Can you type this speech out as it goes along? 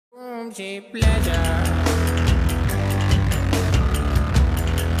cheap pleasure.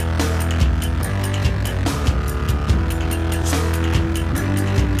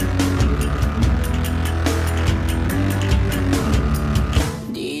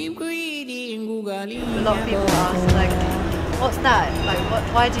 A lot of people ask, like, what's that? Like,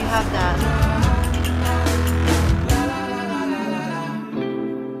 why do you have that?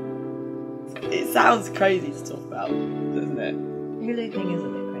 It sounds crazy to talk about, doesn't it? You really think it's a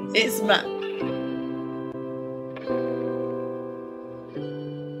bit crazy? It's mad.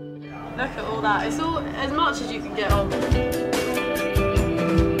 Look at all that. It's all as much as you can get on.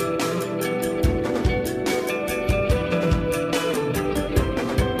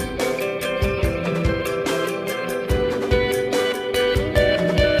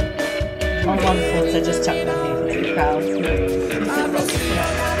 One photo just chucked my name into the crowd.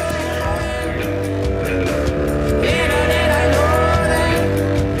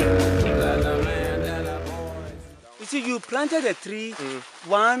 You see, you planted a tree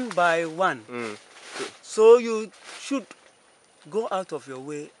one by one. So you should go out of your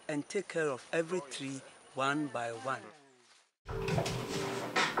way and take care of every tree one by one.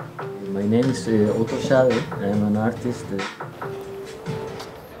 My name is Otto Schade. I am an artist.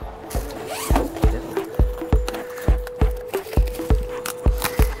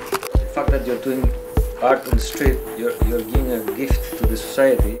 The fact that you're doing art on the street, you're giving a gift to the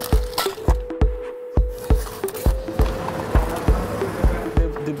society.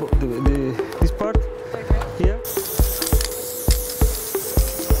 This part here.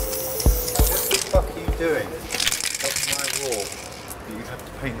 What the fuck are you doing? That's my wall. You have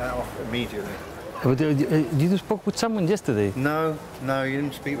to paint that off immediately. But you spoke with someone yesterday. No, you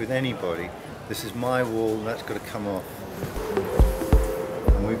didn't speak with anybody. This is my wall, and that's got to come off.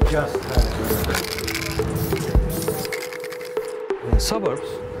 And we've just had Suburbs,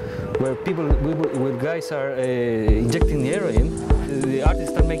 where guys are injecting heroin, the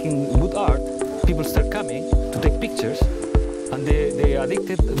artists start making good art. People start coming to take pictures, and they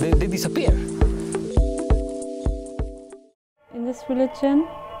addicted. They disappear. In this religion,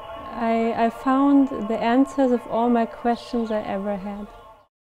 I found the answers of all my questions I ever had.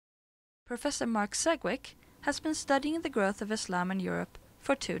 Professor Mark Segwick has been studying the growth of Islam in Europe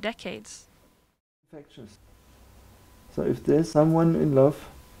for 2 decades. So if there's someone in love,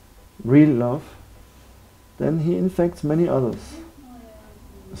 real love, then he infects many others.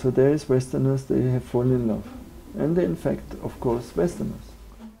 So there is Westerners, they have fallen in love. And they infect, of course, Westerners.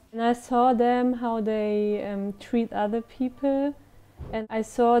 And I saw them, how they treat other people. And I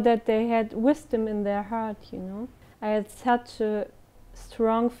saw that they had wisdom in their heart, you know. I had such a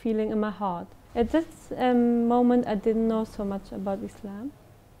strong feeling in my heart. At this moment, I didn't know so much about Islam.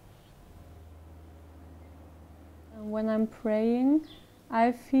 When I'm praying,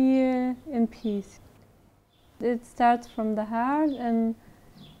 I feel in peace. It starts from the heart, and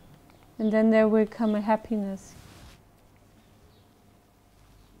then there will come a happiness.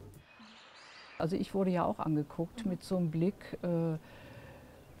 Also ich wurde ja auch angeguckt mit so einem Blick,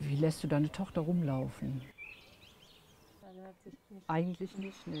 wie lässt du deine Tochter rumlaufen? Eigentlich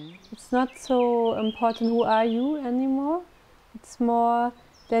nicht, ne? It's not so important who are you anymore. It's more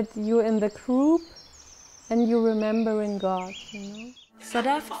that you're in the group and you remembering God, you know.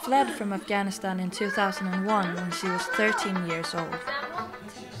 Sadaf fled from Afghanistan in 2001 when she was 13 years old.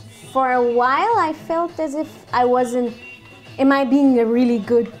 For a while I felt as if I wasn't, am I being a really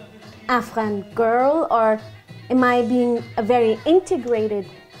good Afghan girl, or am I being a very integrated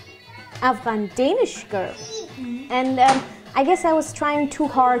Afghan Danish girl? And I guess I was trying too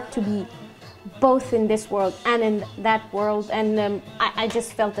hard to be both in this world and in that world, and I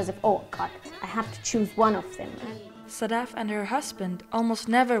just felt as if, oh God, I have to choose one of them. Sadaf and her husband almost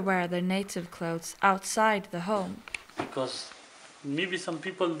never wear their native clothes outside the home. Because maybe some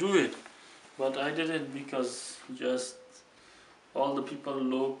people do it, but I didn't, because just all the people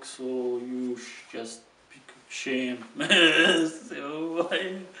look, so you just shame. So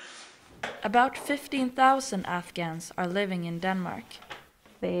About 15,000 Afghans are living in Denmark.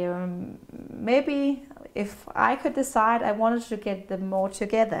 Maybe if I could decide, I wanted to get them more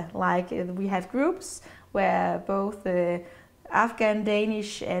together. Like we have groups where both the Afghan,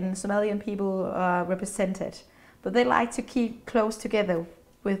 Danish and Somalian people are represented. But they like to keep close together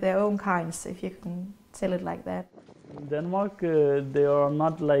with their own kinds, if you can tell it like that. In Denmark, they are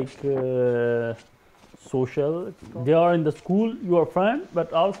not like social. They are in the school, you are friend,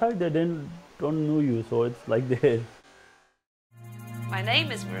 but outside they don't know you, so it's like this. My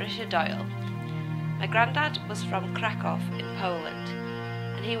name is Marisha Doyle. My granddad was from Krakow in Poland,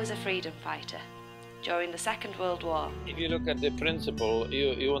 and he was a freedom fighter. during the Second World War. If you look at the principle,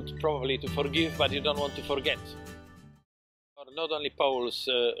 you want probably to forgive, but you don't want to forget. Not only Poles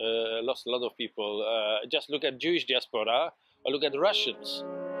lost a lot of people, just look at Jewish diaspora, or look at Russians.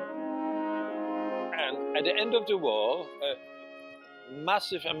 And at the end of the war, a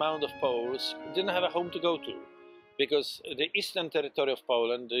massive amount of Poles didn't have a home to go to, because the eastern territory of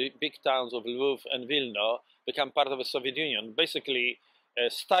Poland, the big towns of Lviv and Vilna, became part of the Soviet Union. Basically,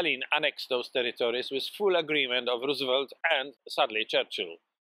 Stalin annexed those territories with full agreement of Roosevelt and, sadly, Churchill.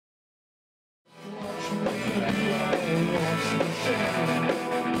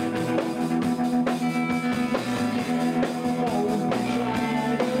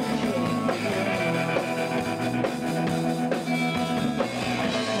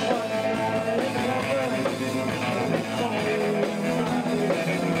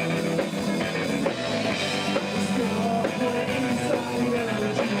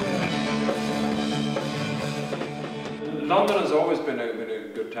 London has always been a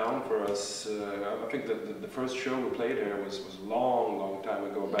good town for us. I think that the first show we played here was a long time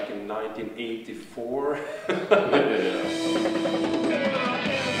ago, back in 1984.